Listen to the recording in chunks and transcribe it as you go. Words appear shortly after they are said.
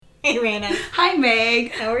Hey, Raina. Hi,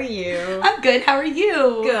 Meg. How are you? I'm good. How are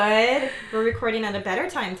you? Good. We're recording at a better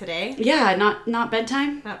time today. Yeah, not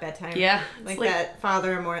bedtime? Not bedtime. Yeah. Like that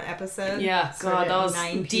Father and More episode. Yeah, God, that was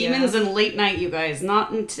 9 demons and late night, you guys.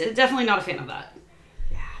 Definitely not a fan of that.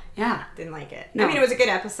 Yeah. Yeah. Didn't like it. No. I mean, it was a good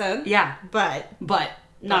episode. Yeah. But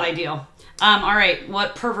Not ideal. All right.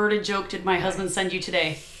 What perverted joke did my husband send you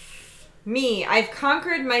today? Me. I've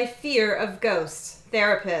conquered my fear of ghosts.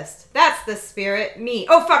 Therapist. That's the spirit. Me.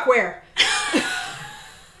 Oh, fuck, where? That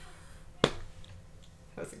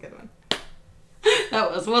was a good one.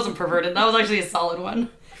 That wasn't perverted. That was actually a solid one.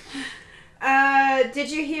 Did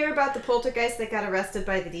you hear about the poltergeist that got arrested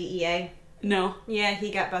by the DEA? No. Yeah, he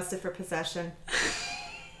got busted for possession.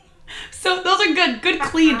 So those are good. Good,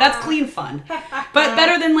 clean. That's clean fun. But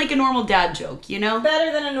better than like a normal dad joke, you know?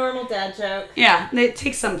 Better than a normal dad joke. Yeah, it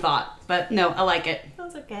takes some thought. But no, I like it.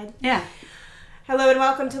 Those are good. Yeah. Hello and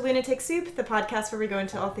welcome to Lunatic Soup, the podcast where we go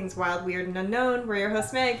into all things wild, weird, and unknown. We're your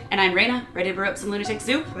host, Meg. And I'm Raina, ready to brew up some lunatic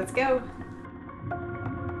soup. Let's go.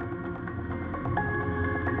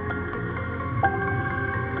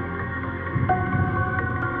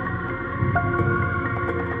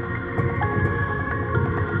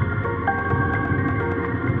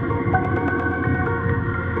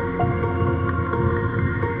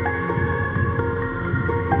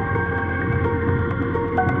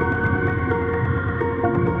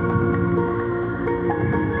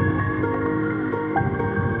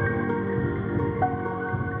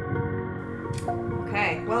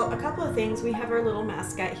 We have our little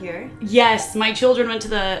mascot here. Yes, my children went to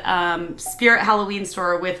the Spirit Halloween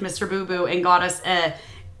store with Mr. Boo Boo and got us a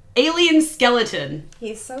alien skeleton.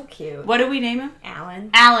 He's so cute. What did we name him?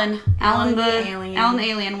 Alan. Alan the alien. Alan the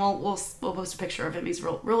alien. We'll post a picture of him. He's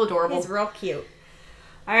real adorable. He's real cute.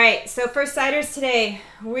 All right, so for ciders today,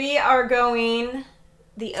 we are going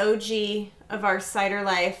the OG of our cider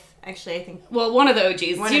life. Actually, I think... Well, one of the OGs.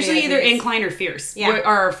 It's usually either Incline or Fierce are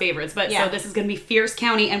our favorites. But so this is going to be Fierce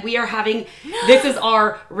County, and we are having... This is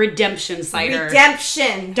our redemption cider.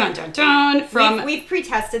 Redemption! Dun, dun, dun! We've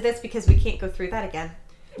pre-tested this because we can't go through that again.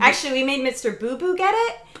 Actually, we made Mr. Boo Boo get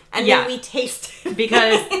it, and then we tasted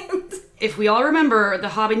because if we all remember the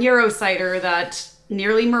habanero cider that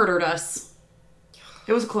nearly murdered us,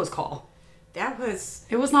 it was a close call.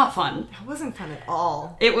 It was not fun. That wasn't fun at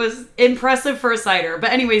all. It was impressive for a cider.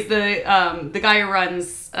 But anyways, the guy who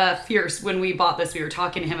runs Fierce, when we bought this, we were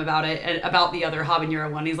talking to him about it, and about the other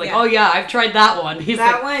habanero one. He's like, oh yeah, I've tried that one.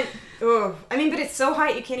 One, oh. I mean, but it's so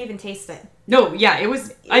hot you can't even taste it. No, yeah, it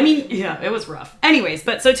was, it was rough. Anyways,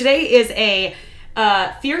 but so today is a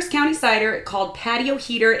Fierce County cider called Patio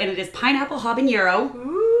Heater, and it is pineapple habanero.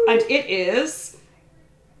 Ooh. And it is...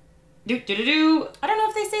 I don't know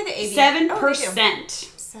if they say the ABV.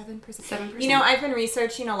 7%. 7%. You know, I've been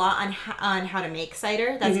researching a lot on how to make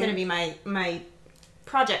cider. That's going to be my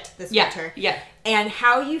project this winter. Yeah. And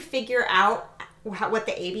how you figure out what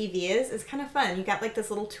the ABV is kind of fun. You got like this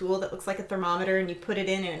little tool that looks like a thermometer, and you put it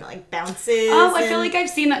in, and it like bounces. Oh, I feel like I've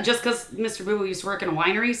seen that just because Mr. Boo Boo used to work in a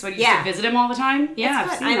winery, so I used to visit him all the time. Yeah,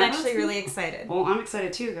 I've seen I'm actually really excited. Well, I'm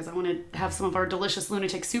excited too because I want to have some of our delicious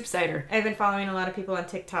lunatic soup cider. I've been following a lot of people on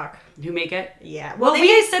TikTok who make it. Yeah. Well,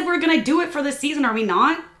 we said we're gonna do it for this season. Are we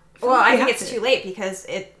not? I think it's too late because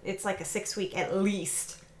it's like a 6-week at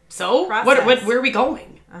least. So what? Where are we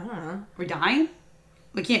going? I don't know. We're dying.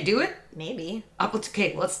 We can't do it? Maybe.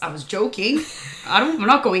 Okay, I was joking. I'm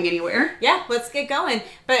not going anywhere. Yeah, let's get going.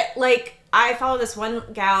 But, like, I follow this one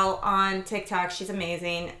gal on TikTok. She's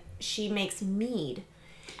amazing. She makes mead.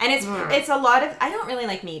 And it's a lot of... I don't really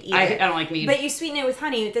like mead either. I don't like mead. But you sweeten it with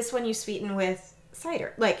honey. This one you sweeten with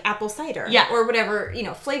cider. Like apple cider. Yeah. Or whatever,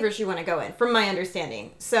 flavors you want to go in, from my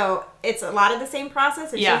understanding. So, it's a lot of the same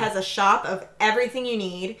process. And she has a shop of everything you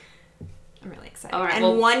need. I'm really excited. All right,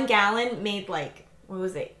 and 1 gallon made, like... What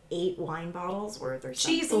was it? 8 wine bottles worth or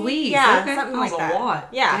something? Jeez Louise. Yeah, okay. something like that. That was a lot.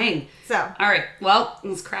 Yeah. Dang. So. All right. Well,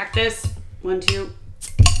 let's crack this. 1, 2,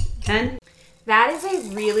 10. That is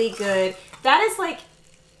a really good... That is like...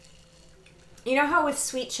 You know how with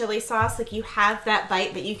sweet chili sauce, like you have that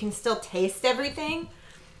bite, but you can still taste everything?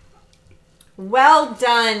 Well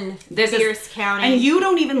done, Fierce County. And you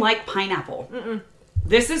don't even like pineapple. Mm-mm.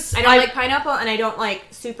 I don't like pineapple, and I don't like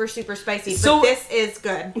super, super spicy, but this is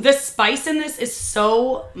good. The spice in this is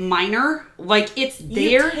so minor. Like, it's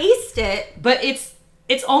there. You taste it. But it's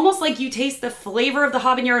almost like you taste the flavor of the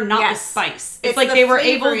habanero, not the spice. It's like the they were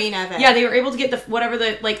able... of it. Yeah, they were able to get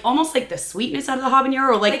almost like the sweetness out of the habanero,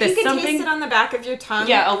 or like the you can something... taste it on the back of your tongue.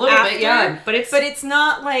 Yeah, a little bit, yeah. But it's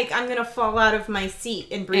not like I'm going to fall out of my seat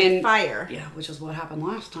and breathe fire. Yeah, which is what happened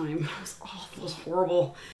last time. It was awful. It was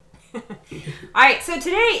horrible. All right, so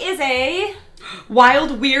today is a...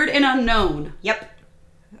 Wild, weird, and unknown. Yep.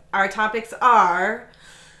 Our topics are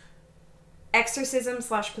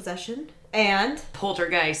exorcism/possession and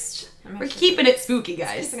Poltergeist. We're keeping it spooky,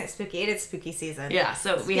 guys. Keeping it spooky. It is spooky season. Yeah,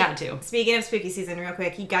 so we had to. Speaking of spooky season, real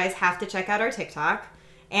quick, you guys have to check out our TikTok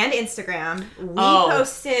and Instagram. We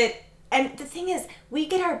posted, and the thing is, we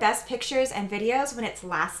get our best pictures and videos when it's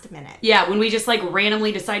last minute. Yeah, when we just like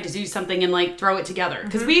randomly decide to do something and like throw it together.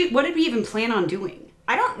 Because what did we even plan on doing?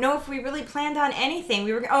 I don't know if we really planned on anything.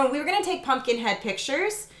 We were going to take pumpkin head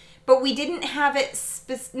pictures, but we didn't have it.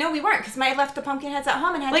 No, we weren't, because I left the pumpkin heads at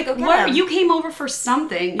home and had to go get them. You came over for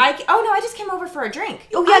something. I just came over for a drink.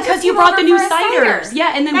 Oh yeah, because you brought the new ciders.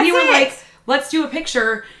 Yeah, and then we were like, let's do a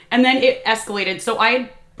picture, and then it escalated. So I had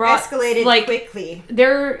brought quickly.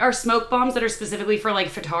 There are smoke bombs that are specifically for like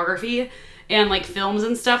photography and like films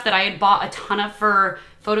and stuff that I had bought a ton of for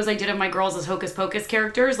photos I did of my girls as Hocus Pocus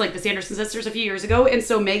characters, like the Sanderson sisters a few years ago. And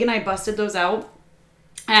so Meg and I busted those out.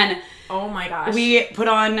 And oh my gosh, we put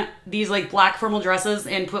on these like black formal dresses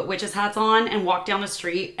and put witches hats on and walked down the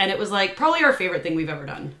street. And it was like probably our favorite thing we've ever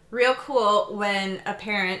done. Real cool when a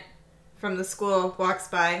parent from the school walks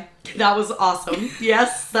by. That was awesome.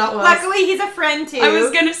 Yes, that was. Luckily, he's a friend too. I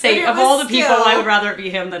was going to say, of all the people, I would rather it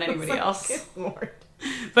be him than anybody else. Good Lord.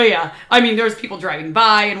 But yeah, I mean, there was people driving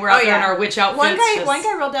by, and we're out there in our witch outfits. One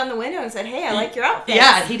guy rolled down the window and said, "Hey, I like your outfit."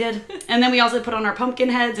 Yeah, he did. And then we also put on our pumpkin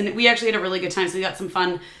heads, and we actually had a really good time, so we got some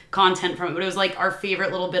fun content from it. But it was like our favorite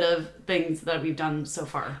little bit of things that we've done so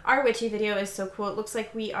far. Our witchy video is so cool. It looks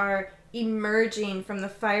like we are emerging from the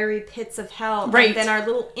fiery pits of hell. Right. And then our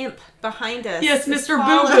little imp behind us. Yes, Mr.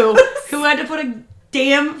 Boo Boo, who had to put a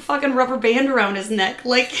damn fucking rubber band around his neck,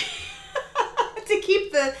 like to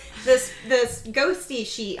keep this ghosty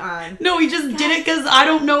sheet on. No, he just did it because I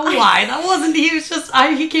don't know why. That wasn't. He was just.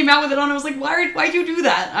 He came out with it on. I was like, why'd you do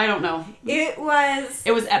that? I don't know. It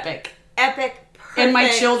was epic. Epic. Perfect. And my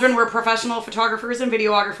children were professional photographers and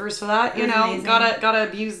videographers for that. You know, amazing. Gotta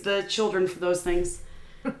abuse the children for those things.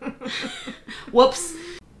 Whoops.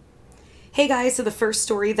 Hey guys, so the first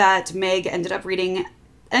story that Meg ended up reading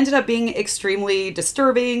ended up being extremely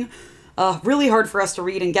disturbing. Really hard for us to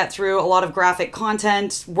read and get through. A lot of graphic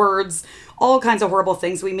content, words, all kinds of horrible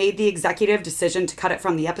things. We made the executive decision to cut it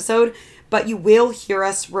from the episode, but you will hear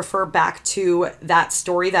us refer back to that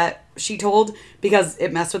story that she told because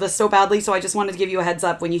it messed with us so badly. So I just wanted to give you a heads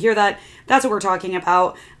up when you hear that. That's what we're talking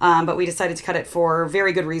about. But we decided to cut it for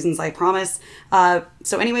very good reasons, I promise.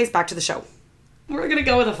 So anyways, back to the show. We're going to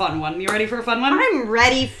go with a fun one. You ready for a fun one? I'm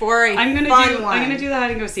ready for a fun one. I'm going to do the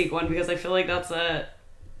hide and go seek one because I feel like that's a...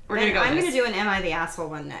 I'm going to do an Am I the Asshole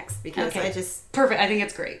one next because I just... Perfect. I think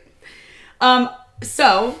it's great.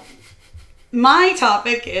 So, my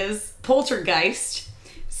topic is Poltergeist.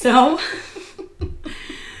 So...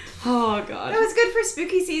 Oh, God. It was good for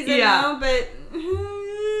spooky season, though, but...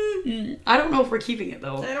 I don't know if we're keeping it,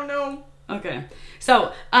 though. I don't know. Okay.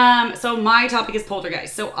 So my topic is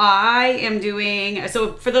Poltergeist. So I am doing...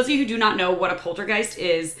 So for those of you who do not know what a poltergeist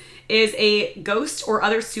is a ghost or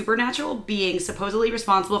other supernatural being supposedly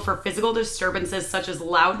responsible for physical disturbances such as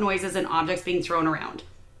loud noises and objects being thrown around.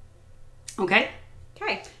 Okay?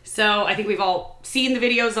 Okay. So I think we've all seen the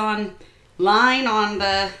videos online on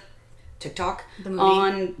the TikTok. The movie.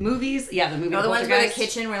 On movies. Yeah, the movie. Oh, the ones where the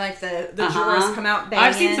kitchen where like the drawers come out banging.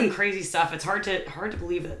 I've seen some crazy stuff. It's hard to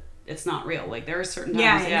believe that it's not real. Like there are certain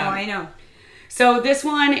times. Yeah, I know. So this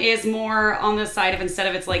one is more on the side of instead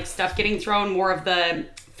of it's like stuff getting thrown, more of the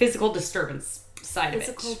physical disturbance side of it.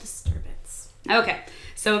 Physical disturbance. Okay.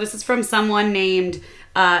 So this is from someone named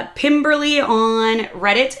Pimberly on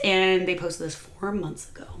Reddit, and they posted this 4 months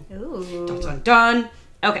ago. Ooh. Dun, dun, dun.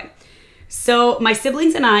 Okay. So my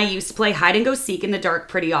siblings and I used to play hide and go seek in the dark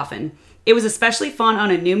pretty often. It was especially fun on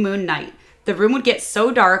a new moon night. The room would get so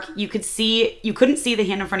dark you couldn't see the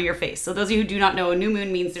hand in front of your face. So those of you who do not know, a new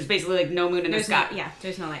moon means there's basically like no moon in the sky.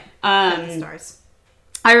 There's no light. The stars.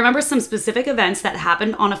 I remember some specific events that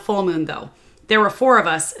happened on a full moon though. There were 4 of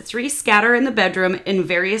us, 3 scatter in the bedroom in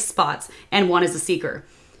various spots, and 1 is a seeker.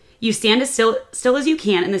 You stand as still as you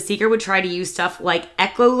can, and the seeker would try to use stuff like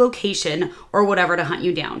echolocation or whatever to hunt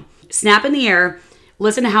you down. Snap in the air,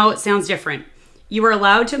 listen to how it sounds different. You were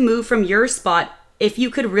allowed to move from your spot if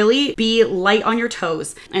you could really be light on your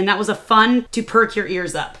toes, and that was a fun to perk your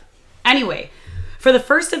ears up. Anyway, for the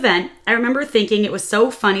first event, I remember thinking it was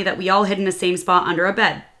so funny that we all hid in the same spot under a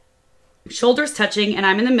bed. Shoulders touching, and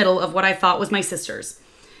I'm in the middle of what I thought was my sisters.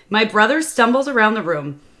 My brother stumbles around the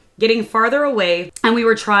room, getting farther away, and we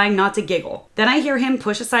were trying not to giggle. Then I hear him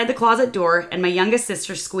push aside the closet door and my youngest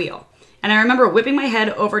sister squeal. And I remember whipping my head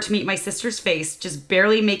over to meet my sister's face, just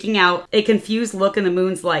barely making out a confused look in the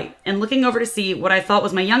moon's light, and looking over to see what I thought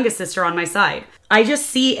was my youngest sister on my side. I just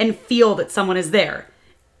see and feel that someone is there.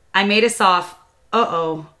 I made a soft,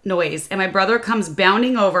 uh-oh noise, and my brother comes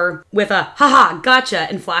bounding over with a, haha, gotcha,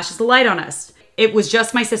 and flashes the light on us. It was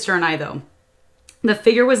just my sister and I, though. The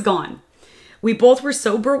figure was gone. We both were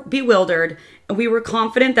so bewildered, and we were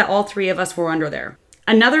confident that all three of us were under there.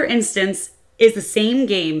 Another instance is the same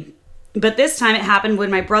game, but this time it happened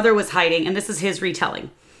when my brother was hiding, and this is his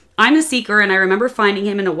retelling. I'm the seeker, and I remember finding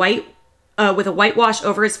him in with a whitewash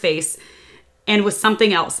over his face and with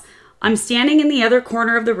something else. I'm standing in the other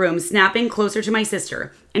corner of the room, snapping closer to my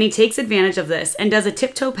sister, and he takes advantage of this and does a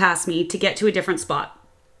tiptoe past me to get to a different spot.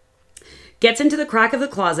 Gets into the crack of the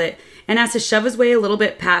closet and has to shove his way a little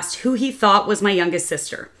bit past who he thought was my youngest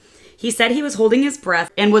sister. He said he was holding his breath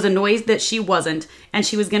and was annoyed that she wasn't, and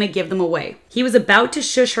she was going to give them away. He was about to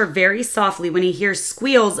shush her very softly when he hears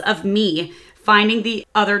squeals of me finding the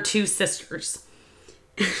other two sisters.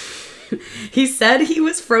 He said he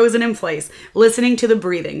was frozen in place, listening to the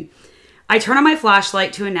breathing. I turn on my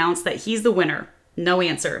flashlight to announce that he's the winner. No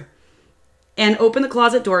answer. And open the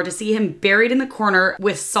closet door to see him buried in the corner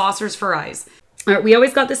with saucers for eyes. We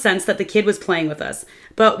always got the sense that the kid was playing with us.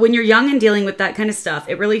 But when you're young and dealing with that kind of stuff,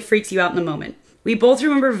 it really freaks you out in the moment. We both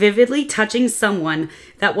remember vividly touching someone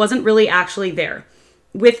that wasn't really actually there,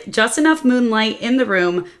 with just enough moonlight in the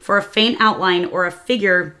room for a faint outline or a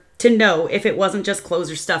figure to know if it wasn't just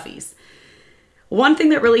clothes or stuffies. One thing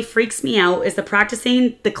that really freaks me out is the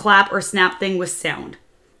practicing the clap or snap thing with sound.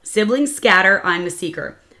 Siblings scatter, I'm the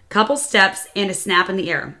seeker. Couple steps and a snap in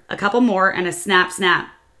the air. A couple more and a snap, snap.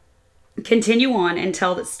 Continue on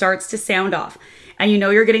until it starts to sound off and you know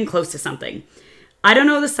you're getting close to something. I don't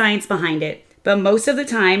know the science behind it, but most of the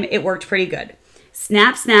time it worked pretty good.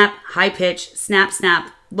 Snap, snap, high pitch, snap,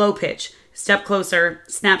 snap, low pitch, step closer,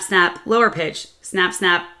 snap, snap, lower pitch, snap,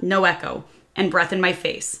 snap, no echo, and breath in my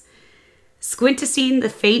face. Squint to see the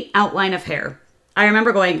faint outline of hair. I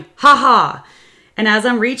remember going, ha ha, and as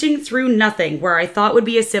I'm reaching through nothing where I thought would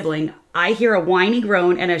be a sibling, I hear a whiny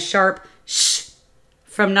groan and a sharp shh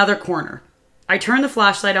from another corner. I turn the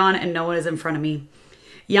flashlight on and no one is in front of me.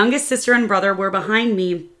 Youngest sister and brother were behind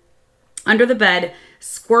me under the bed,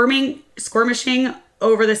 skirmishing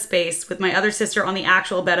over the space with my other sister on the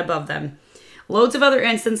actual bed above them. Loads of other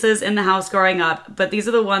instances in the house growing up, but these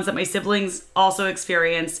are the ones that my siblings also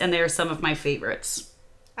experienced, and they are some of my favorites.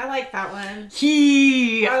 I like that one.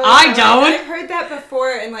 I don't. I've heard that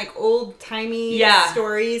before in like old timey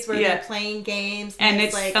stories where they're playing games and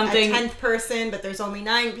it's like something, a 10th person, but there's only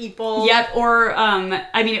 9 people. Yep. Or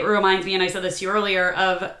I mean, it reminds me, and I said this to you earlier,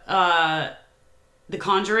 of The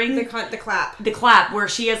Conjuring. The clap. The clap, where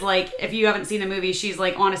she is like, if you haven't seen the movie, she's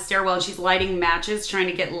like on a stairwell and she's lighting matches, trying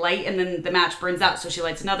to get light, and then the match burns out, so she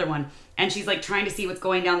lights another one. And she's like trying to see what's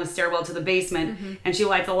going down the stairwell to the basement, and she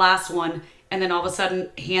lights the last one. And then all of a sudden,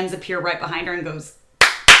 hands appear right behind her and goes,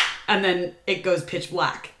 and then it goes pitch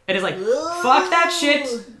black. It is like, fuck that shit.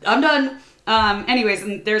 I'm done. Anyways,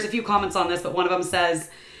 and there's a few comments on this, but one of them says,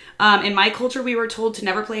 in my culture, we were told to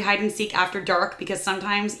never play hide and seek after dark because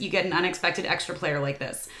sometimes you get an unexpected extra player like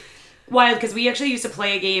this. Why? Because we actually used to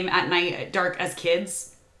play a game at night at dark as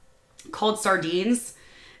kids called Sardines.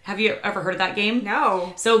 Have you ever heard of that game?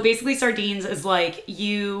 No. So basically, Sardines is like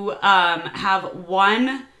you have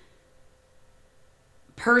one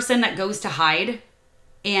person that goes to hide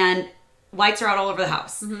and lights are out all over the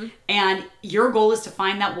house. And your goal is to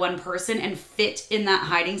find that one person and fit in that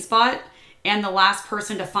hiding spot. And the last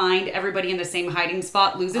person to find everybody in the same hiding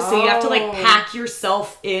spot loses. So you have to like pack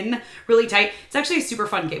yourself in really tight. It's actually a super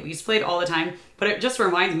fun game. We used to play it all the time, but it just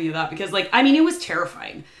reminds me of that because like, I mean, it was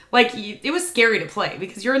terrifying. Like it was scary to play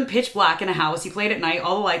because you're in pitch black in a house. You played at night.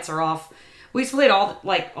 All the lights are off. We used to play it all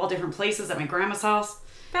different places at my grandma's house.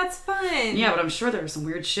 That's fun. Yeah, but I'm sure there was some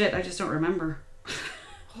weird shit. I just don't remember.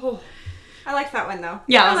 I like that one though.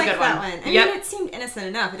 Yeah, I that was a good one. I mean, it seemed innocent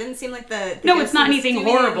enough. It didn't seem like the no, it's not anything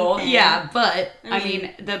horrible. Anything. Yeah, but I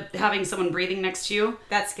mean, the having someone breathing next to you.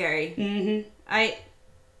 That's scary. I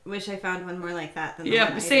wish I found one more like that.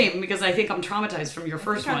 Than same, because I think I'm traumatized from your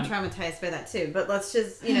first one. I'm traumatized by that too. But let's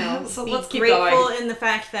just, so be let's keep grateful going. in the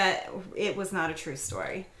fact that it was not a true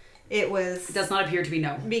story. It does not appear to be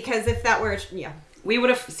known. Because if that were, we would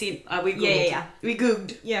have seen. We googled. We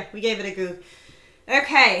googled. Yeah, we gave it a goog.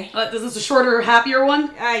 Okay. Is this a shorter, happier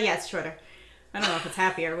one? Yeah, it's shorter. I don't know if it's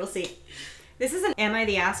happier. We'll see. This is an Am I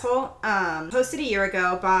the Asshole? Posted a year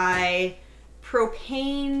ago by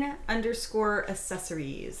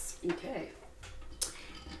propane_accessories. Okay.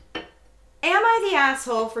 Am I the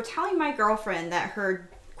asshole for telling my girlfriend that her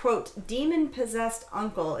quote, demon-possessed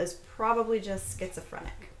uncle is probably just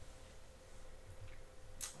schizophrenic.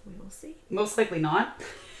 We will see. Most likely not.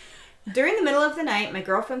 During the middle of the night, my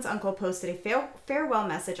girlfriend's uncle posted a farewell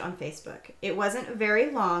message on Facebook. It wasn't very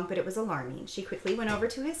long, but it was alarming. She quickly went over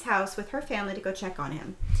to his house with her family to go check on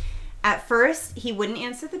him. At first, he wouldn't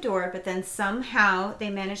answer the door, but then somehow they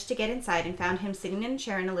managed to get inside and found him sitting in a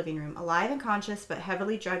chair in a living room, alive and conscious, but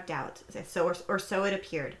heavily drugged out, or so it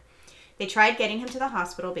appeared. They tried getting him to the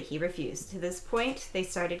hospital, but he refused. To this point, he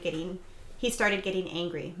started getting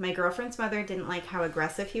angry. My girlfriend's mother didn't like how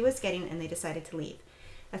aggressive he was getting, and they decided to leave.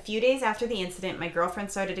 A few days after the incident, my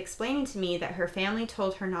girlfriend started explaining to me that her family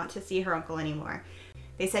told her not to see her uncle anymore.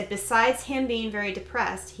 They said besides him being very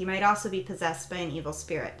depressed, he might also be possessed by an evil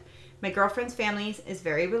spirit. My girlfriend's family is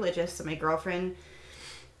very religious, so my girlfriend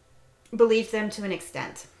believed them to an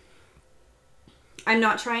extent. I'm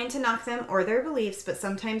not trying to knock them or their beliefs, but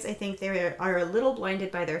sometimes I think they are a little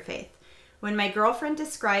blinded by their faith. When my girlfriend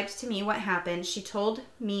described to me what happened, she told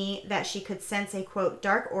me that she could sense a, quote,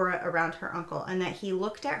 dark aura around her uncle, and that he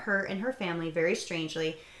looked at her and her family very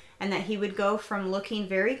strangely, and that he would go from looking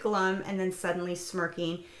very glum and then suddenly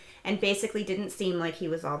smirking, and basically didn't seem like he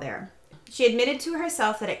was all there. She admitted to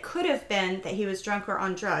herself that it could have been that he was drunk or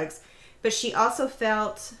on drugs, but she also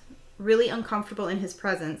felt really uncomfortable in his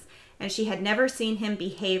presence, and she had never seen him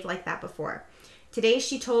behave like that before. Today,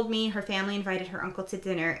 she told me her family invited her uncle to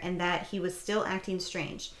dinner and that he was still acting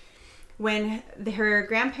strange. When her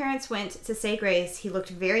grandparents went to say grace, he looked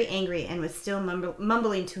very angry and was still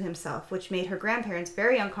mumbling to himself, which made her grandparents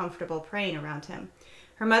very uncomfortable praying around him.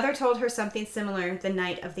 Her mother told her something similar the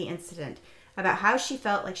night of the incident, about how she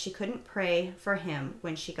felt like she couldn't pray for him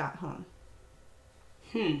when she got home.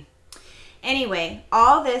 Anyway,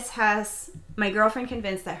 all this has my girlfriend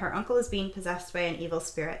convinced that her uncle is being possessed by an evil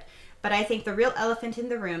spirit. But I think the real elephant in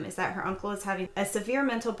the room is that her uncle is having a severe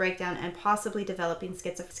mental breakdown and possibly developing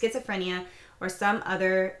schizophrenia or some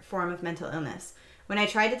other form of mental illness. When I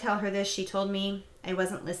tried to tell her this, she told me I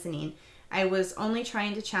wasn't listening. I was only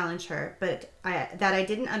trying to challenge her, but that I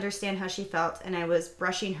didn't understand how she felt, and I was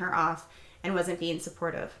brushing her off and wasn't being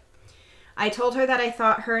supportive. I told her that I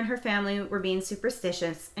thought her and her family were being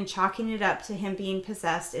superstitious, and chalking it up to him being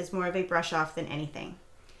possessed is more of a brush off than anything.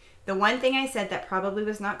 The one thing I said that probably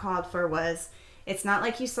was not called for was, it's not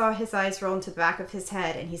like you saw his eyes roll into the back of his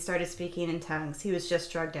head and he started speaking in tongues. He was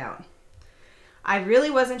just drugged out. I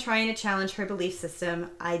really wasn't trying to challenge her belief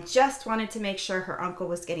system. I just wanted to make sure her uncle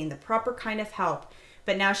was getting the proper kind of help,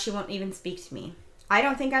 but now she won't even speak to me. I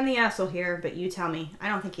don't think I'm the asshole here, but you tell me. I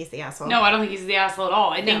don't think he's the asshole. No, I don't think he's the asshole at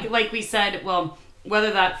all. I think, like we said, well,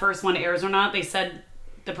 whether that first one airs or not, they said,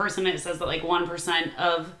 the person that says that like 1%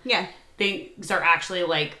 of things are actually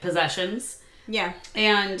like possessions. Yeah.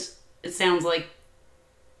 And it sounds like,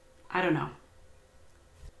 I don't know.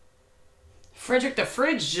 Frederick the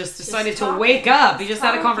Fridge just decided to wake up. He just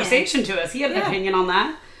had a conversation to us. He had an opinion on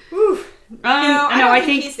that. Ooh. I don't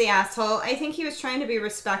think he's the asshole. I think he was trying to be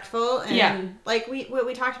respectful, and like what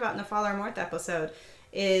we talked about in the Father Morth episode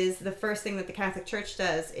is the first thing that the Catholic Church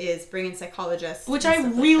does is bring in psychologists. Which I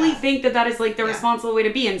really think that is like the responsible way to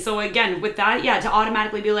be. And so again, with that, to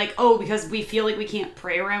automatically be like, oh, because we feel like we can't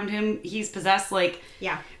pray around him, he's possessed, like,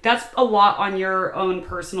 that's a lot on your own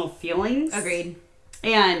personal feelings. Agreed.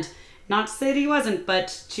 And not to say that he wasn't,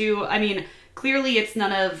 but clearly it's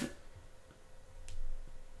none of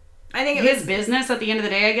his business at the end of the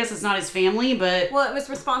day. I guess it's not his family, but... Well, it was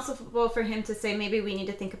responsible for him to say, maybe we need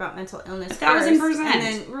to think about mental illness 1,000%. And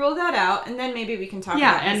then rule that out, and then maybe we can talk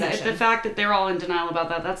about possession. And the fact that they're all in denial about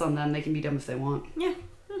that, that's on them. They can be dumb if they want. Yeah.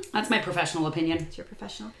 That's my professional opinion. It's your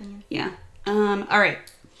professional opinion. Yeah. All right.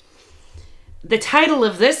 The title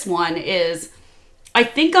of this one is, I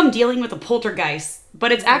think I'm dealing with a poltergeist,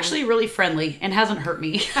 but it's actually really friendly and hasn't hurt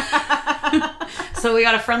me. So we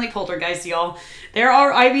got a friendly poltergeist, y'all.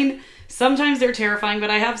 Sometimes they're terrifying,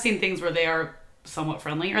 but I have seen things where they are somewhat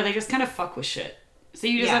friendly, or they just kind of fuck with shit. So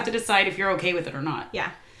you just have to decide if you're okay with it or not.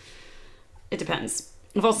 Yeah. It depends.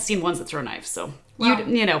 I've also seen ones that throw knives, so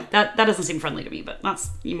that doesn't seem friendly to me, but that's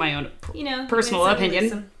my own personal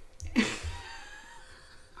opinion.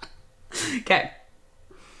 Okay.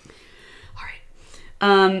 All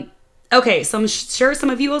right. Okay, so I'm sure some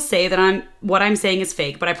of you will say that what I'm saying is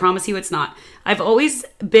fake, but I promise you it's not. I've always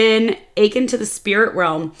been akin to the spirit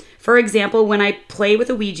realm. For example, when I play with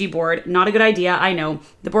a Ouija board, not a good idea, I know.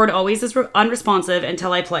 The board always is unresponsive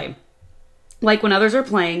until I play. Like when others are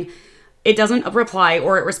playing, it doesn't reply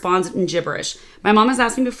or it responds in gibberish. My mom has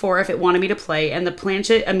asked me before if it wanted me to play, and the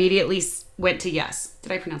planchette immediately went to yes.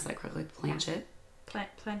 Did I pronounce that correctly? Planchette?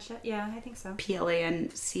 Planchette? Yeah, I think so.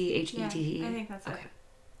 Planchetete. Yeah, I think that's okay.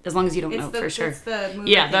 it. As long as you don't know for sure. It's the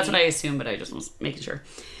movie yeah, that's what I assumed, but I just was making sure.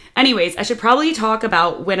 Anyways, I should probably talk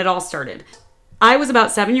about when it all started. I was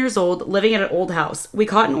about 7 years old, living at an old house. We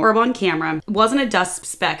caught an orb on camera. It wasn't a dust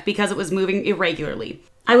speck because it was moving irregularly.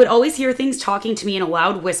 I would always hear things talking to me in a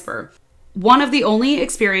loud whisper. One of the only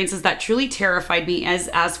experiences that truly terrified me is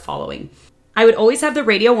as following. I would always have the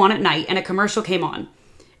radio on at night and a commercial came on.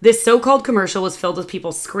 This so-called commercial was filled with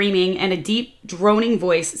people screaming and a deep, droning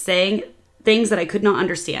voice saying things that I could not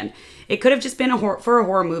understand. It could have just been for a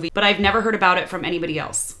horror movie, but I've never heard about it from anybody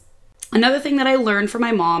else. Another thing that I learned from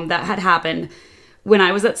my mom that had happened when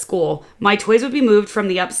I was at school, my toys would be moved from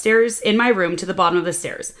the upstairs in my room to the bottom of the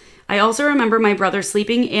stairs. I also remember my brother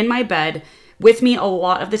sleeping in my bed with me a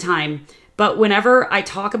lot of the time, but whenever I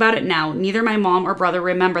talk about it now, neither my mom or brother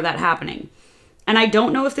remember that happening. And I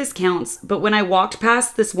don't know if this counts, but when I walked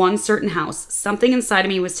past this one certain house, something inside of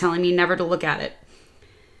me was telling me never to look at it.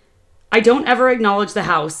 I don't ever acknowledge the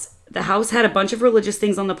house. The house had a bunch of religious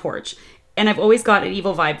things on the porch, and I've always got an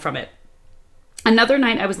evil vibe from it. Another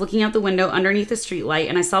night, I was looking out the window underneath a streetlight,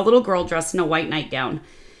 and I saw a little girl dressed in a white nightgown,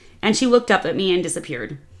 and she looked up at me and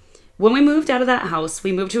disappeared. When we moved out of that house,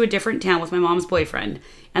 we moved to a different town with my mom's boyfriend,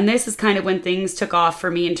 and this is kind of when things took off for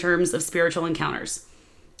me in terms of spiritual encounters.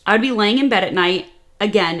 I would be laying in bed at night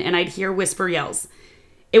again, and I'd hear whisper yells.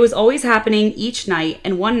 It was always happening each night,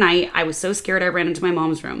 and one night, I was so scared I ran into my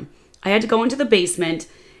mom's room. I had to go into the basement,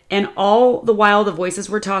 and all the while the voices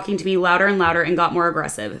were talking to me louder and louder and got more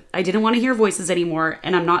aggressive. I didn't want to hear voices anymore,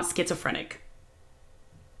 and I'm not schizophrenic.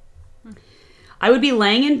 I would be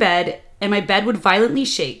laying in bed, and my bed would violently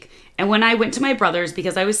shake. And when I went to my brother's,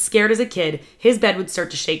 because I was scared as a kid, his bed would start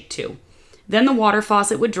to shake too. Then the water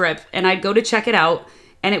faucet would drip, and I'd go to check it out,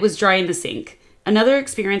 and it was dry in the sink. Another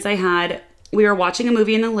experience I had, we were watching a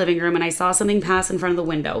movie in the living room, and I saw something pass in front of the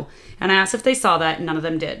window. And I asked if they saw that, and none of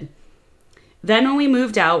them did. Then when we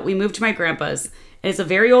moved out, we moved to my grandpa's. It's a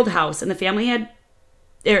very old house, and the family had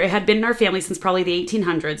been in our family since probably the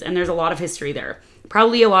 1800s, and there's a lot of history there.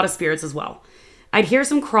 Probably a lot of spirits as well. I'd hear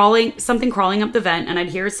something crawling up the vent, and I'd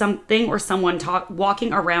hear something or someone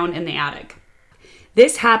walking around in the attic.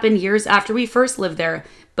 This happened years after we first lived there,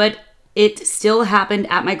 but it still happened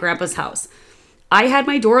at my grandpa's house. I had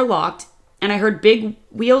my door locked, and I heard Big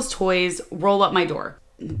Wheel's toys roll up my door.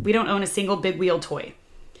 We don't own a single Big Wheel toy.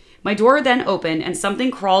 My door then opened, and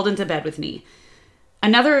something crawled into bed with me.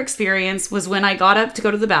 Another experience was when I got up to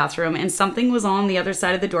go to the bathroom, and something was on the other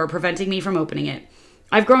side of the door preventing me from opening it.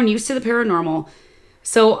 I've grown used to the paranormal,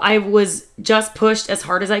 so I was just pushed as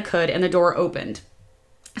hard as I could, and the door opened.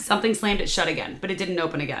 Something slammed it shut again, but it didn't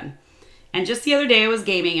open again. And just the other day I was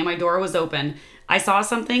gaming, and my door was open. I saw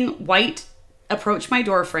something white approach my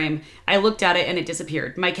door frame. I looked at it, and it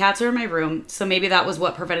disappeared. My cats are in my room, so maybe that was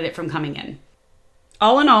what prevented it from coming in.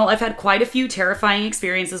 All in all, I've had quite a few terrifying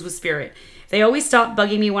experiences with spirit. They always stop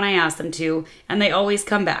bugging me when I ask them to, and they always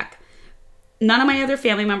come back. None of my other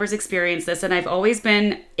family members experience this, and I've always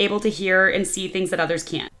been able to hear and see things that others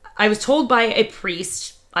can't. I was told by a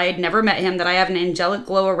priest, I had never met him, that I have an angelic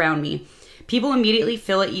glow around me. People immediately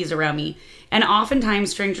feel at ease around me, and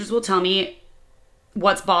oftentimes strangers will tell me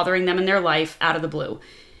what's bothering them in their life out of the blue.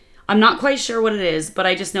 I'm not quite sure what it is, but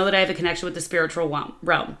I just know that I have a connection with the spiritual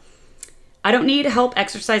realm. I don't need help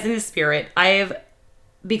exorcising the spirit. I have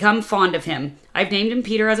become fond of him. I've named him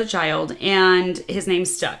Peter as a child, and his name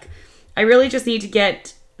stuck. I really just need to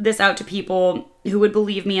get this out to people who would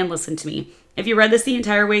believe me and listen to me. If you read this the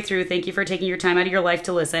entire way through, thank you for taking your time out of your life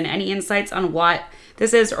to listen. Any insights on what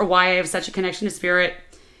this is or why I have such a connection to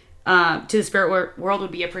the spirit world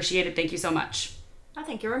would be appreciated. Thank you so much. I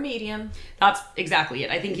think you're a medium. That's exactly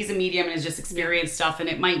it. I think he's a medium and has just experienced stuff, and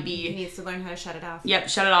it might be... He needs to learn how to shut it off. Yep,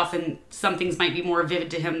 shut it off, and some things might be more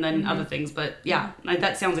vivid to him than other things, but yeah,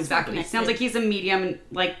 that sounds exactly... It sounds like he's a medium, and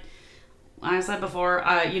like I said before,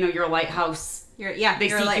 you're a lighthouse. They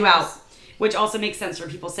seek you out. Which also makes sense for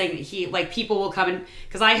people saying that people will come and...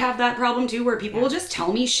 Because I have that problem too, where people will just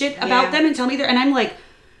tell me shit about them and tell me and I'm like,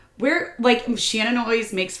 Shannon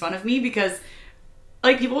always makes fun of me because...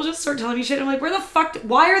 people will just start telling me shit. I'm like, where the fuck...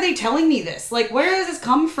 Why are they telling me this? Where does this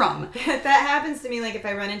come from? That happens to me, if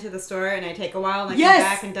I run into the store and I take a while and I come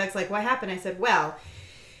back and Doug's like, what happened? I said, well,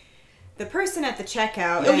 the person at the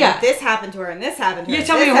checkout, this happened to her and this happened to her. You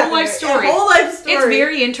tell me a whole life story. A whole life story. It's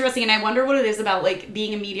very interesting, and I wonder what it is about,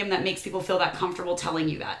 being a medium that makes people feel that comfortable telling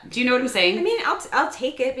you that. Do you know what I'm saying? I mean, I'll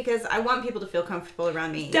take it because I want people to feel comfortable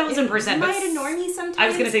around me. 1000%. It might annoy me sometimes. I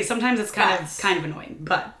was going to say, sometimes it's kind of annoying,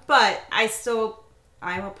 but... But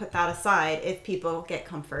I will put that aside if people get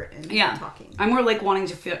comfort in talking. I'm more wanting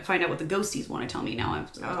to find out what the ghosties want to tell me now.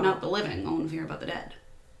 Not the living. I want to hear about the dead.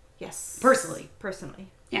 Yes. Personally. Personally.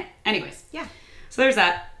 Yeah. Anyways. Yeah. So there's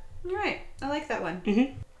that. All right. I like that one.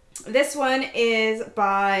 Mm-hmm. This one is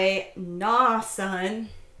by Nah Son.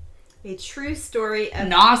 A true story of...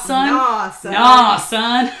 Nah, son? Nah, son. Nah,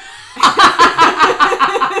 son.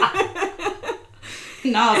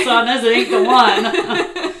 Nah, son, this ain't the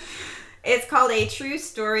one. It's called A True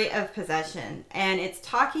Story of Possession. And it's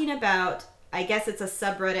talking about... I guess it's a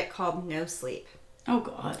subreddit called No Sleep. Oh,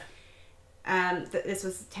 God. This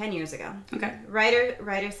was 10 years ago. Okay.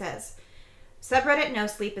 Writer says... Subreddit No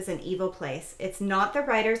Sleep is an evil place. It's not the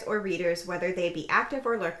writers or readers, whether they be active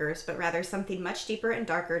or lurkers, but rather something much deeper and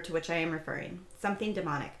darker to which I am referring. Something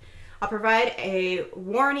demonic. I'll provide a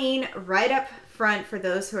warning right up front for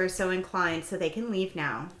those who are so inclined so they can leave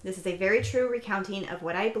now. This is a very true recounting of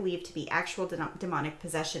what I believe to be actual demonic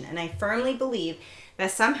possession, and I firmly believe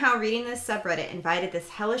that somehow reading this subreddit invited this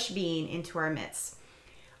hellish being into our midst.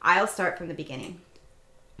 I'll start from the beginning.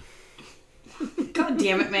 God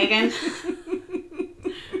damn it, Megan.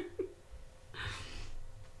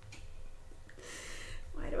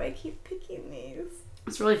 Why do I keep picking these?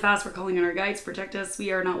 It's really fast. We're calling in our guides. Protect us.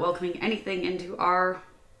 We are not welcoming anything into our...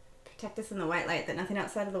 Protect us in the white light, that nothing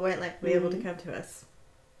outside of the white light will be able to come to us.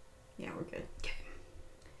 Yeah, we're good. Okay.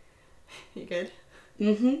 You good?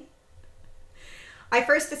 Mm-hmm. I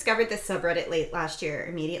first discovered this subreddit late last year.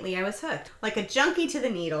 Immediately I was hooked. Like a junkie to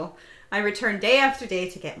the needle, I returned day after day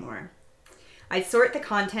to get more. I'd sort the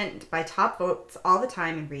content by top votes all the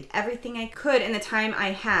time and read everything I could in the time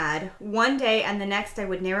I had. One day and the next I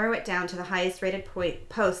would narrow it down to the highest rated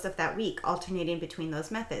post of that week, alternating between those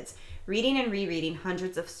methods, reading and rereading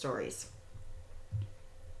hundreds of stories.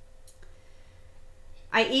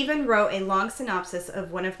 I even wrote a long synopsis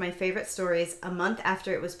of one of my favorite stories a month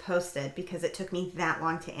after it was posted because it took me that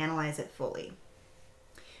long to analyze it fully.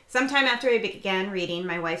 Sometime after I began reading,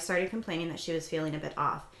 my wife started complaining that she was feeling a bit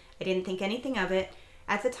off. I didn't think anything of it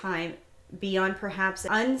at the time, beyond perhaps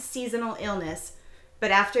unseasonal illness,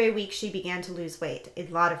 but after a week she began to lose weight, a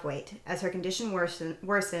lot of weight. As her condition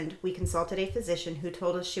worsened, we consulted a physician who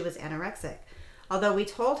told us she was anorexic, although we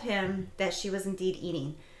told him that she was indeed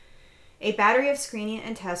eating. A battery of screening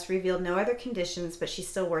and tests revealed no other conditions, but she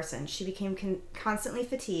still worsened. She became constantly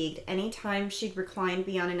fatigued. Any time she'd recline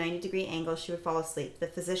beyond a 90-degree angle, she would fall asleep. The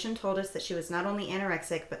physician told us that she was not only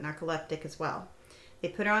anorexic, but narcoleptic as well. They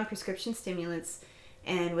put her on prescription stimulants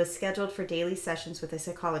and was scheduled for daily sessions with a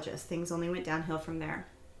psychologist. Things only went downhill from there.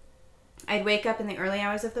 I'd wake up in the early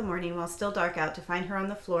hours of the morning while still dark out to find her on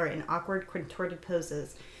the floor in awkward, contorted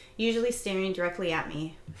poses, usually staring directly at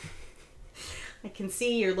me. I can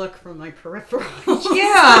see your look from my peripheral.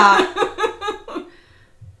 Yeah!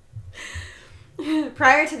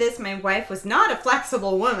 Prior to this, my wife was not a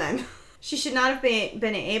flexible woman. She should not have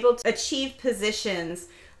been able to achieve positions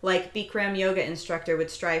like Bikram yoga instructor would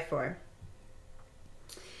strive for.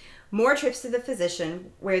 More trips to the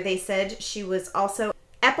physician, where they said she was also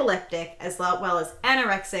epileptic as well as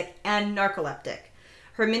anorexic and narcoleptic.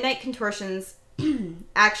 Her midnight contortions,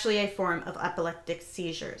 actually a form of epileptic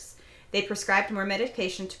seizures. They prescribed more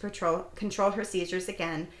medication to control her seizures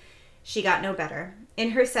again. She got no better.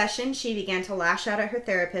 In her session, she began to lash out at her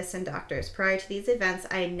therapists and doctors. Prior to these events,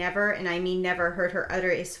 I never, and I mean never, heard her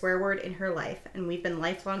utter a swear word in her life, and we've been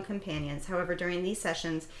lifelong companions. However, during these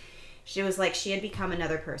sessions, she was like she had become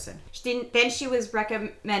another person. Then she was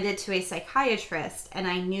recommended to a psychiatrist, and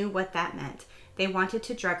I knew what that meant. They wanted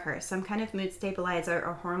to drug her, some kind of mood stabilizer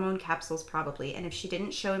or hormone capsules probably, and if she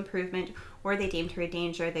didn't show improvement or they deemed her a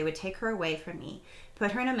danger, they would take her away from me,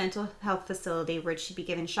 put her in a mental health facility where she'd be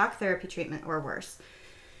given shock therapy treatment or worse.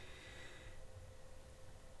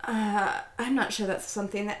 I'm not sure that's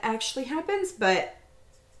something that actually happens, but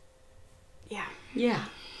yeah. Yeah.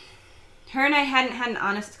 Her and I hadn't had an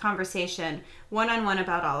honest conversation, one-on-one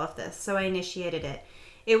about all of this, so I initiated it.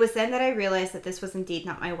 It was then that I realized that this was indeed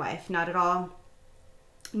not my wife, not all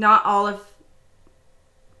of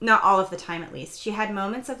the time at least. She had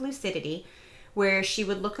moments of lucidity where she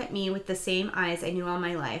would look at me with the same eyes I knew all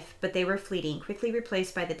my life, but they were fleeting, quickly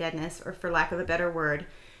replaced by the deadness, or for lack of a better word,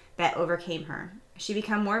 that overcame her. She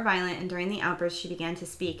became more violent, and during the outbursts she began to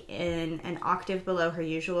speak in an octave below her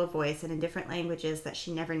usual voice and in different languages that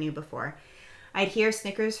she never knew before. I'd hear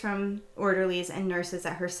snickers from orderlies and nurses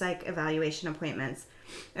at her psych evaluation appointments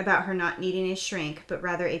about her not needing a shrink, but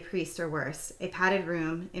rather a priest or worse, a padded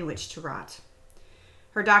room in which to rot.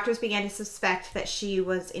 Her doctors began to suspect that she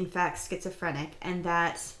was in fact schizophrenic and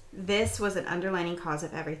that this was an underlying cause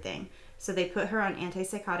of everything. So they put her on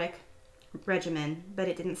antipsychotic regimen, but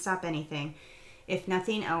it didn't stop anything. If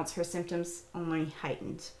nothing else, her symptoms only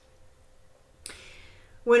heightened.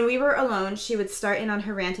 When we were alone, she would start in on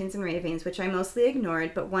her rantings and ravings, which I mostly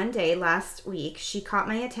ignored, but one day last week, she caught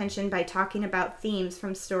my attention by talking about themes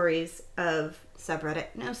from stories of subreddit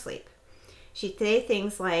No Sleep. She'd say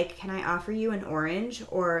things like, "Can I offer you an orange?"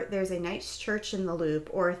 Or "There's a nice church in the loop,"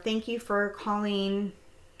 or "Thank you for calling,"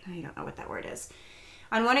 I don't know what that word is.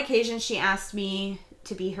 On one occasion, she asked me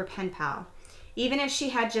to be her pen pal. Even if she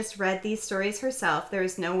had just read these stories herself, there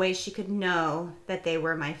was no way she could know that they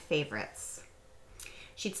were my favorites.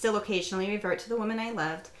 She'd still occasionally revert to the woman I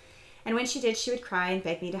loved, and when she did, she would cry and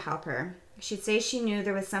beg me to help her. She'd say she knew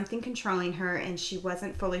there was something controlling her and she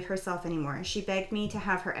wasn't fully herself anymore. She begged me to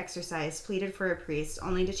have her exorcised, pleaded for a priest,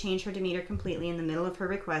 only to change her demeanor completely in the middle of her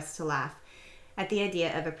request to laugh at the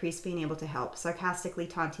idea of a priest being able to help, sarcastically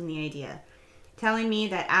taunting the idea, telling me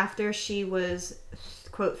that after she was,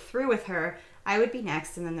 quote, through with her, I would be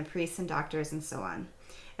next, and then the priests and doctors and so on.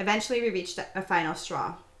 Eventually, we reached a final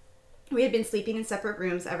straw. We had been sleeping in separate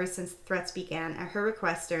rooms ever since the threats began, at her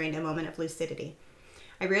request during a moment of lucidity.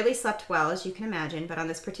 I rarely slept well, as you can imagine, but on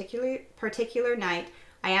this particular night,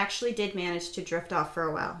 I actually did manage to drift off for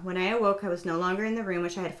a while. When I awoke, I was no longer in the room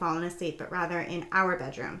which I had fallen asleep, but rather in our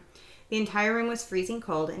bedroom. The entire room was freezing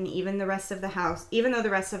cold, and even though the rest of the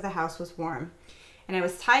house was warm. And I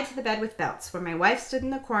was tied to the bed with belts, where my wife stood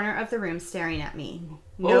in the corner of the room staring at me.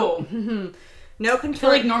 No, no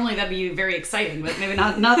control. I feel like normally that'd be very exciting, but maybe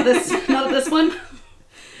not this one.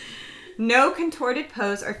 No contorted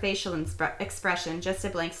pose or facial expression, just a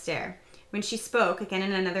blank stare. When she spoke, again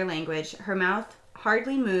in another language, her mouth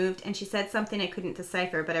hardly moved, and she said something I couldn't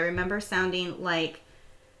decipher, but I remember sounding like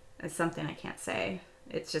something I can't say.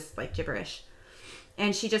 It's just like gibberish.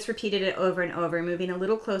 And she just repeated it over and over, moving a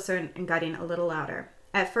little closer and getting a little louder.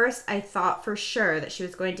 At first, I thought for sure that she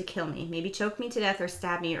was going to kill me, maybe choke me to death or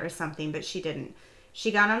stab me or something, but she didn't.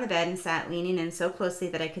 She got on the bed and sat leaning in so closely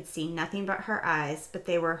that I could see nothing but her eyes, but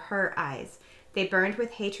they were her eyes. They burned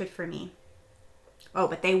with hatred for me. Oh,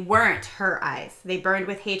 but they weren't her eyes. They burned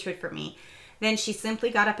with hatred for me. Then she simply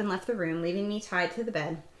got up and left the room, leaving me tied to the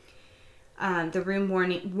bed, the room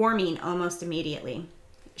warming almost immediately.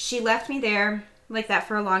 She left me there like that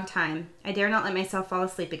for a long time. I dare not let myself fall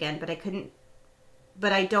asleep again, but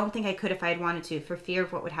I don't think I could if I had wanted to, for fear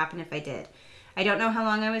of what would happen if I did. I don't know how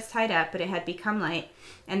long I was tied up, but it had become light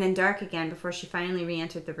and then dark again before she finally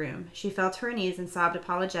re-entered the room. She fell to her knees and sobbed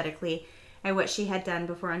apologetically at what she had done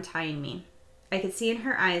before untying me. I could see in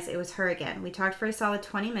her eyes it was her again. We talked for a solid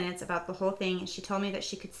 20 minutes about the whole thing, and she told me that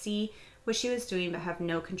she could see what she was doing but have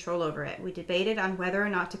no control over it. We debated on whether or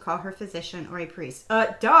not to call her physician or a priest.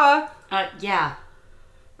 Yeah.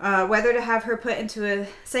 Whether to have her put into a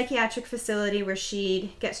psychiatric facility where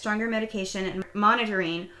she'd get stronger medication and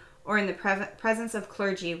monitoring, or in the presence of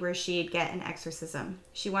clergy where she'd get an exorcism.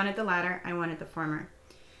 She wanted the latter, I wanted the former.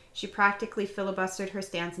 She practically filibustered her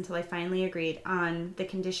stance until I finally agreed, on the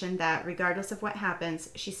condition that, regardless of what happens,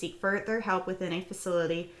 she seek further help within a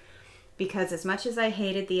facility, because as much as I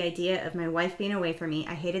hated the idea of my wife being away from me,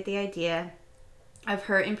 I hated the idea of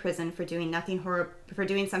her in prison for doing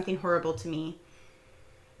something horrible to me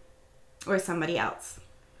or somebody else.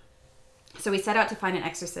 So we set out to find an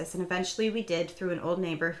exorcist, and eventually we did through an old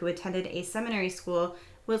neighbor who attended a seminary school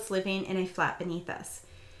whilst living in a flat beneath us.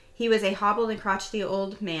 He was a hobbled and crotchety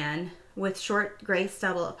old man with short gray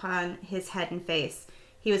stubble upon his head and face.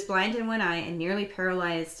 He was blind in one eye and nearly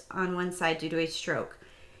paralyzed on one side due to a stroke.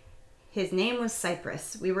 His name was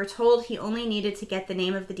Cypress. We were told he only needed to get the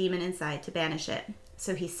name of the demon inside to banish it,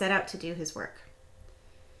 so he set out to do his work.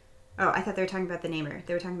 Oh, I thought they were talking about the neighbor.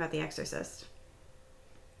 They were talking about the exorcist.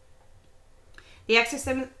 The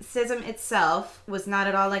exorcism itself was not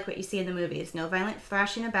at all like what you see in the movies. No violent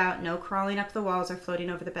thrashing about, no crawling up the walls or floating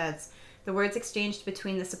over the beds. The words exchanged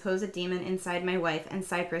between the supposed demon inside my wife and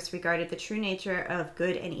Cypress regarded the true nature of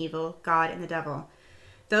good and evil, God and the devil.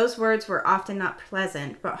 Those words were often not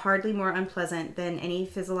pleasant, but hardly more unpleasant than any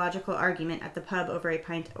physiological argument at the pub over a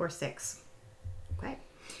pint or six. Okay.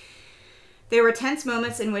 There were tense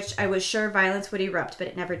moments in which I was sure violence would erupt, but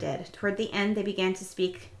it never did. Toward the end, they began to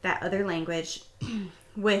speak that other language,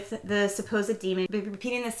 with the supposed demon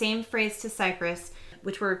repeating the same phrase to Cypress,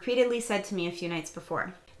 which were repeatedly said to me a few nights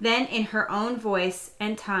before. Then, in her own voice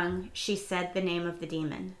and tongue, she said the name of the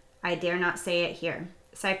demon. I dare not say it here.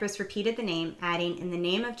 Cypress repeated the name, adding, "In the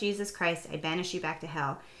name of Jesus Christ, I banish you back to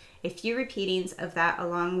hell." A few repeatings of that,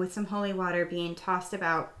 along with some holy water being tossed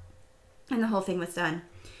about, and the whole thing was done.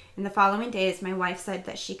 In the following days, my wife said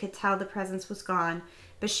that she could tell the presence was gone,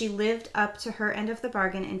 but she lived up to her end of the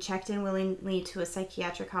bargain and checked in willingly to a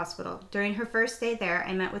psychiatric hospital. During her first day there,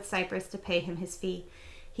 I met with Cypress to pay him his fee.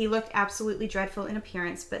 He looked absolutely dreadful in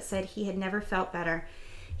appearance, but said he had never felt better.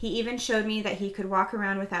 He even showed me that he could walk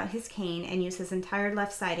around without his cane and use his entire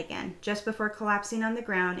left side again, just before collapsing on the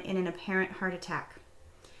ground in an apparent heart attack.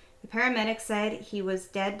 The paramedic said he was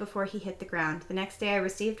dead before he hit the ground. The next day I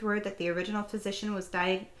received word that the original physician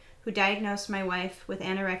who diagnosed my wife with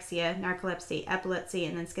anorexia, narcolepsy, epilepsy,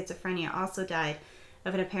 and then schizophrenia also died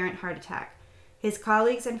of an apparent heart attack. His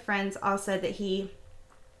colleagues and friends all said that he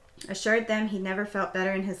assured them he never felt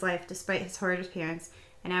better in his life despite his horrid appearance,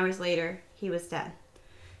 and hours later, he was dead.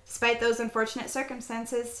 Despite those unfortunate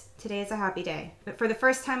circumstances, today is a happy day. But for the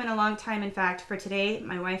first time in a long time, in fact, for today,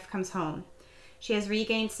 my wife comes home. She has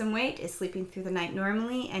regained some weight, is sleeping through the night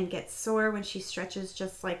normally, and gets sore when she stretches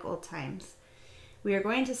just like old times. We are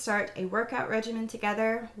going to start a workout regimen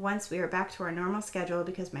together once we are back to our normal schedule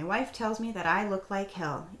because my wife tells me that I look like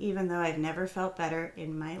hell, even though I've never felt better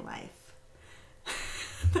in my life.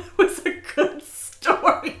 That was a good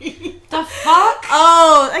story. The fuck?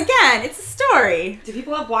 Oh, again, it's a story. Do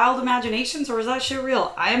people have wild imaginations, or is that shit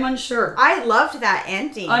real? I am unsure. I loved that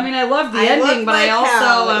ending. I mean, I love the ending, but I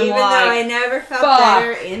also am even though I never felt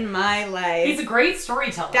better in my life. He's a great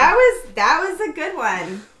storyteller. That was a good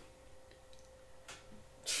one.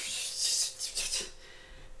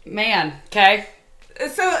 Man, okay.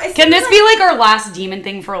 So can this be like our last demon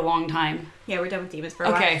thing for a long time? Yeah, we're done with demons for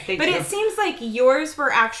a while. Okay, but it seems like yours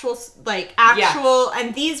were actual,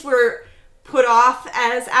 and these were put off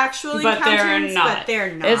as actual encounters, but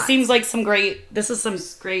they're not. It seems like some great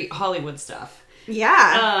Hollywood stuff.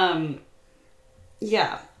 Yeah.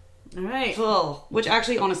 Yeah. All right. Cool. Which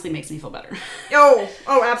actually honestly makes me feel better. Oh,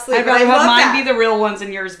 absolutely. I'd rather have mine be the real ones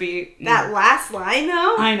and yours be... That last line,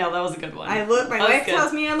 though? I know, that was a good one. My wife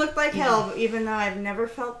tells me I look like hell, even though I've never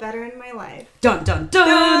felt better in my life. Dun, dun,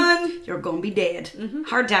 dun! You're gonna be dead. Mm-hmm.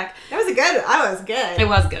 Heart attack. That was good. It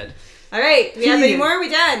was good. All right. Do we have any more? Are we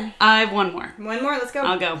done? I have one more. One more? Let's go.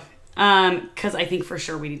 I'll go. Because I think for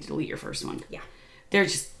sure we need to delete your first one. Yeah.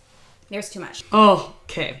 There's too much. Oh,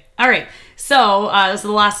 okay. All right. So, this is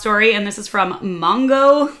the last story, and this is from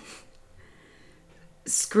Mongo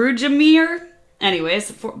Scroogemere.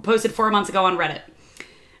 Anyways, posted 4 months ago on Reddit.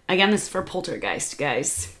 Again, this is for Poltergeist,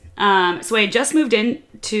 guys. So I had just moved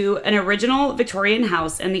into an original Victorian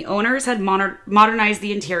house, and the owners had modernized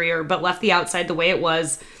the interior, but left the outside the way it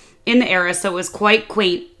was in the era, so it was quite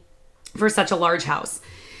quaint for such a large house.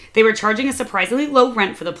 They were charging a surprisingly low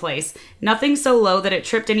rent for the place. Nothing so low that it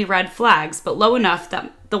tripped any red flags, but low enough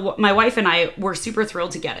that my wife and I were super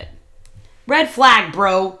thrilled to get it. Red flag,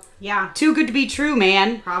 bro. Yeah. Too good to be true,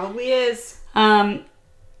 man. Probably is. So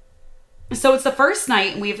it's the first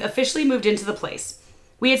night, and we've officially moved into the place.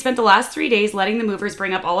 We had spent the last 3 days letting the movers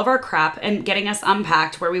bring up all of our crap and getting us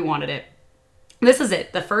unpacked where we wanted it. This is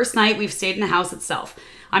it. The first night we've stayed in the house itself.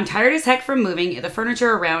 I'm tired as heck from moving the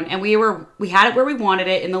furniture around, and we had it where we wanted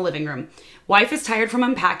it in the living room. Wife is tired from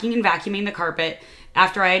unpacking and vacuuming the carpet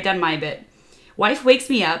after I had done my bit. Wife wakes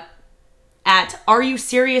me up at "Are you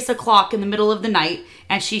serious?" o'clock in the middle of the night,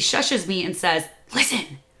 and she shushes me and says,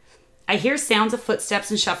 "Listen." I hear sounds of footsteps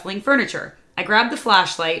and shuffling furniture. I grab the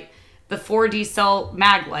flashlight, the 4D cell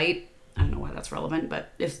mag light. I don't know why that's relevant,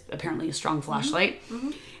 but it's apparently a strong flashlight,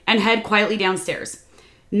 and head quietly downstairs.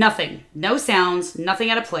 Nothing. No sounds, nothing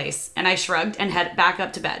out of place, and I shrugged and head back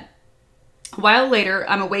up to bed. A while later,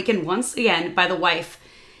 I'm awakened once again by the wife,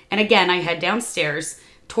 and again I head downstairs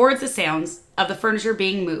towards the sounds of the furniture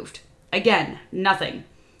being moved. Again, nothing.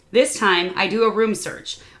 This time, I do a room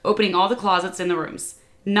search, opening all the closets in the rooms.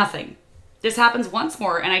 Nothing. This happens once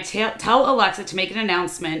more, and I tell Alexa to make an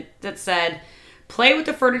announcement that said, "Play with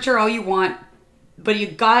the furniture all you want, but you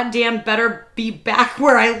goddamn better be back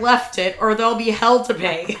where I left it, or there'll be hell to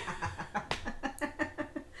pay."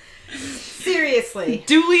 Seriously.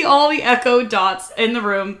 Duly, all the echo dots in the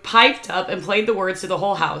room piped up and played the words to the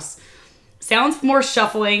whole house. Sounds more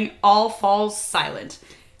shuffling, all falls silent.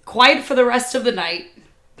 Quiet for the rest of the night.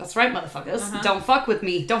 That's right, motherfuckers. Don't fuck with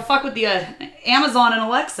me. Don't fuck with the Amazon and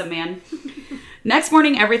Alexa, man. Next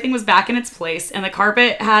morning, everything was back in its place, and the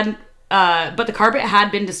carpet had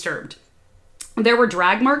been disturbed. There were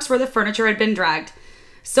drag marks where the furniture had been dragged.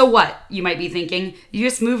 So what, you might be thinking? You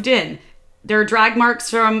just moved in. There are drag marks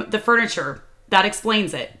from the furniture. That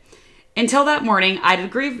explains it. Until that morning, I'd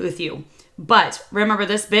agreed with you. But remember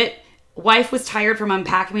this bit? Wife was tired from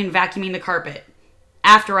unpacking and vacuuming the carpet.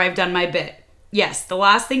 After I've done my bit. Yes, the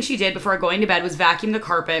last thing she did before going to bed was vacuum the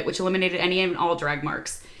carpet, which eliminated any and all drag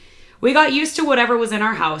marks. We got used to whatever was in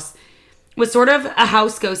our house. Was sort of a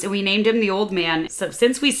house ghost, and we named him the Old Man. So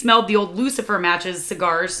since we smelled the old Lucifer matches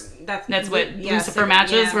cigars, that's what Lucifer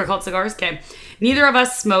matches were called, cigars. Okay, neither of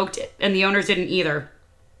us smoked, and the owners didn't either.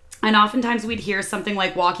 And oftentimes we'd hear something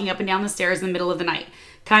like walking up and down the stairs in the middle of the night.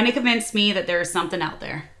 Kind of convinced me that there's something out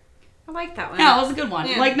there. I like that one. Yeah, it was a good one.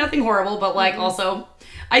 Yeah. Like, nothing horrible, but like, also,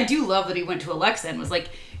 I do love that he went to Alexa and was like,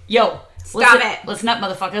 yo, Stop it. Listen up,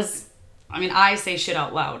 motherfuckers. I mean, I say shit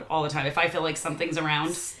out loud all the time if I feel like something's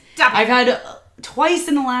around. Stop it. I've had twice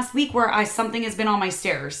in the last week where something has been on my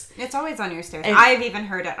stairs. It's always on your stairs. I've even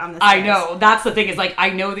heard it on the stairs. I know. That's the thing is, like,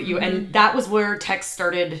 I know that you... And that was where Tex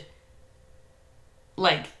started,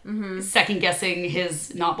 like, second-guessing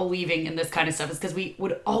his not believing in this kind of stuff. Is because we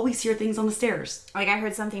would always hear things on the stairs. Like, I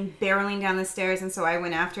heard something barreling down the stairs, and so I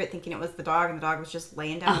went after it thinking it was the dog, and the dog was just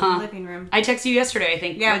laying down in the living room. I texted you yesterday, I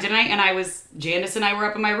think, didn't I? And Janice and I were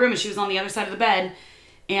up in my room, and she was on the other side of the bed.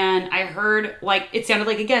 And I heard, like, it sounded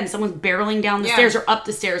like, again, someone's barreling down the stairs or up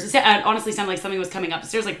the stairs. It honestly sounded like something was coming up the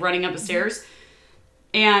stairs, like running up the stairs.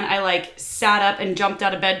 And I, like, sat up and jumped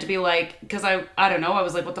out of bed to be like, because I don't know, I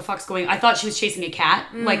was like, what the fuck's going on? I thought she was chasing a cat,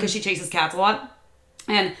 like, because she chases cats a lot.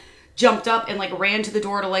 And jumped up and, like, ran to the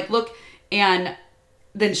door to, like, look. And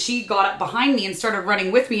then she got up behind me and started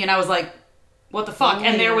running with me. And I was like, what the fuck?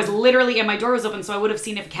 And there was literally, and my door was open, so I would have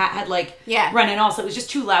seen if a cat had, like, run in also. It was just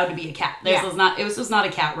too loud to be a cat. It was not a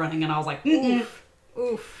cat running, and I was like,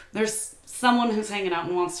 Oof. There's someone who's hanging out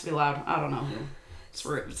and wants to be loud. I don't know who. It's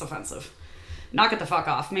rude. It's offensive. Knock it the fuck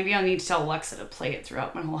off. Maybe I need to tell Alexa to play it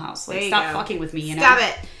throughout my whole house. Like, stop fucking with me, you know? Stop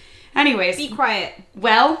it. Anyways. Be quiet.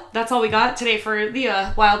 Well, that's all we got today for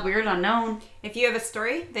the Wild, Weird, Unknown. If you have a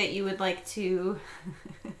story that you would like to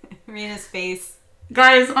read his face.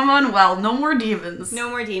 Guys, I'm unwell. No more demons. No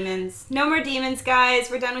more demons. No more demons, guys.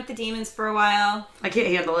 We're done with the demons for a while. I can't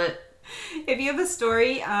handle it. If you have a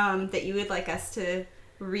story that you would like us to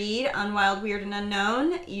read on Wild, Weird, and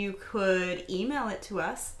Unknown, you could email it to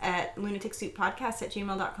us at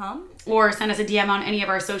lunaticsoupodcast@gmail.com. Or send us a DM on any of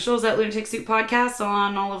our socials at Lunatic Soup Podcast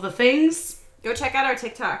on all of the things. Go check out our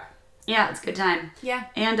TikTok. Yeah, it's a good time. Yeah.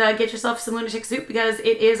 And get yourself some Lunatic Soup because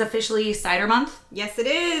it is officially cider month. Yes, it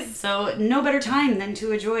is. So no better time than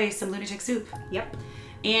to enjoy some Lunatic Soup. Yep.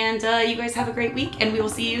 And you guys have a great week, and we will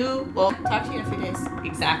see you. Well, talk to you in a few days.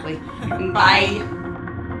 Exactly. Bye.